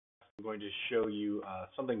I'm going to show you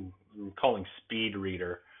something I'm calling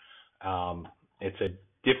Speedreader. It's a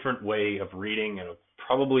different way of reading, and it'll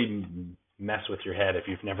probably mess with your head if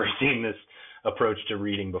you've never seen this approach to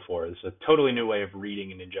reading before. It's a totally new way of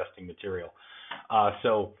reading and ingesting material.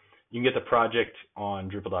 So you can get the project on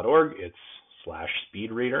Drupal.org. It's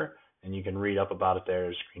 /Speedreader, and you can read up about it there.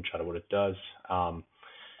 There's a screenshot of what it does.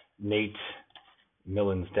 Nate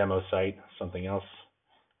Millen's demo site, something else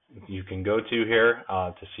you can go to here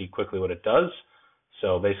to see quickly what it does.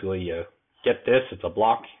 So basically you get this, it's a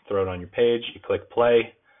block, throw it on your page, you click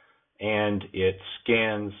play, and it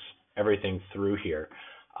scans everything through here.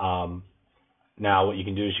 Now what you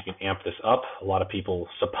can do is you can amp this up. A lot of people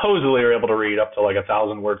supposedly are able to read up to like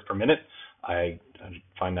 1,000 words per minute. I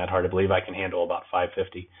find that hard to believe. I can handle about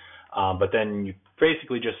 550. But then you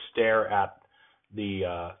basically just stare at the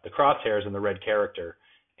crosshairs and the red character,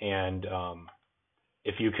 and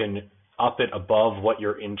if you can up it above what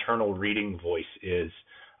your internal reading voice is,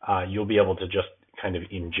 you'll be able to just kind of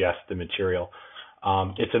ingest the material.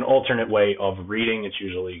 It's an alternate way of reading. It's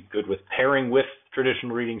usually good with pairing with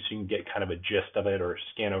traditional reading, so you can get kind of a gist of it or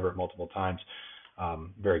scan over it multiple times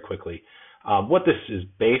very quickly. What this is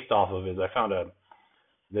based off of is I found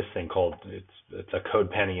this thing called, it's a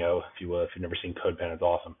CodePenio, if you will. If you've never seen CodePen, it's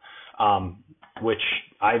awesome, which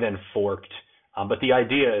I then forked. But the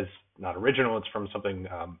idea is not original. It's from something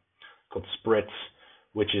called Spritz,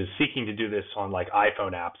 which is seeking to do this on like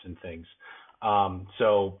iPhone apps and things.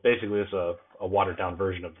 So basically it's a watered down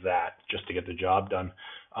version of that just to get the job done.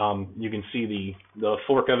 You can see the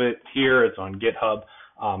fork of it here. It's on GitHub.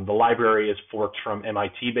 The library is forked from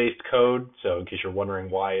MIT-based code, so in case you're wondering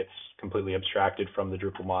why it's completely abstracted from the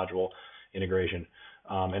Drupal module integration.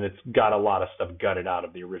 And it's got a lot of stuff gutted out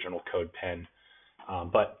of the original CodePen.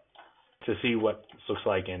 But to see what this looks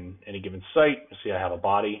like in any given site, you see I have a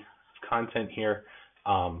body of content here.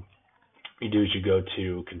 You do is you go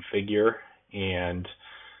to configure, and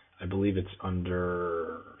I believe it's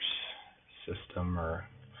under system or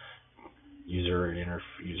user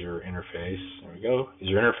interface. There we go,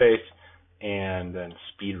 user interface, and then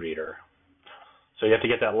Speedreader. So you have to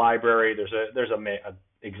get that library. There's a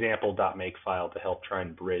example.make file to help try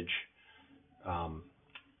and bridge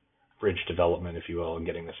development, if you will, and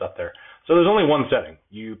getting this up there. So there's only one setting.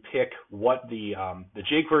 You pick what the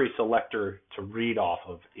jQuery selector to read off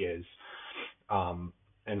of is.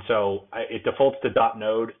 And so it defaults to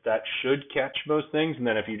 .node. That should catch most things. And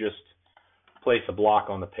then if you just place a block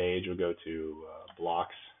on the page, we'll go to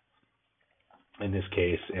blocks in this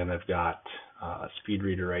case, and I've got a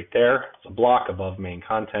Speedreader right there. It's a block above main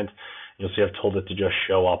content. You'll see I've told it to just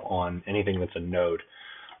show up on anything that's a node.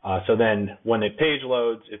 So then when the page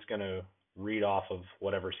loads, it's going to read off of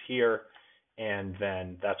whatever's here, and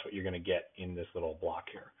then that's what you're going to get in this little block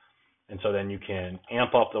here. And so then you can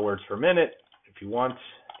amp up the words per minute if you want,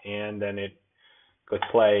 and then it click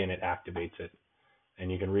play and it activates it,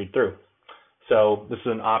 and you can read through. So this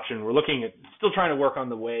is an option. We're looking at still trying to work on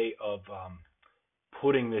the way of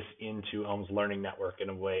putting this into Elm's Learning Network in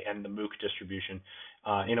a way, and the MOOC distribution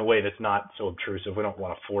in a way that's not so obtrusive. We don't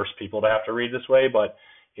want to force people to have to read this way, but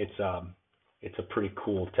it's a pretty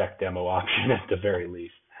cool tech demo option at the very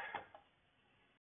least.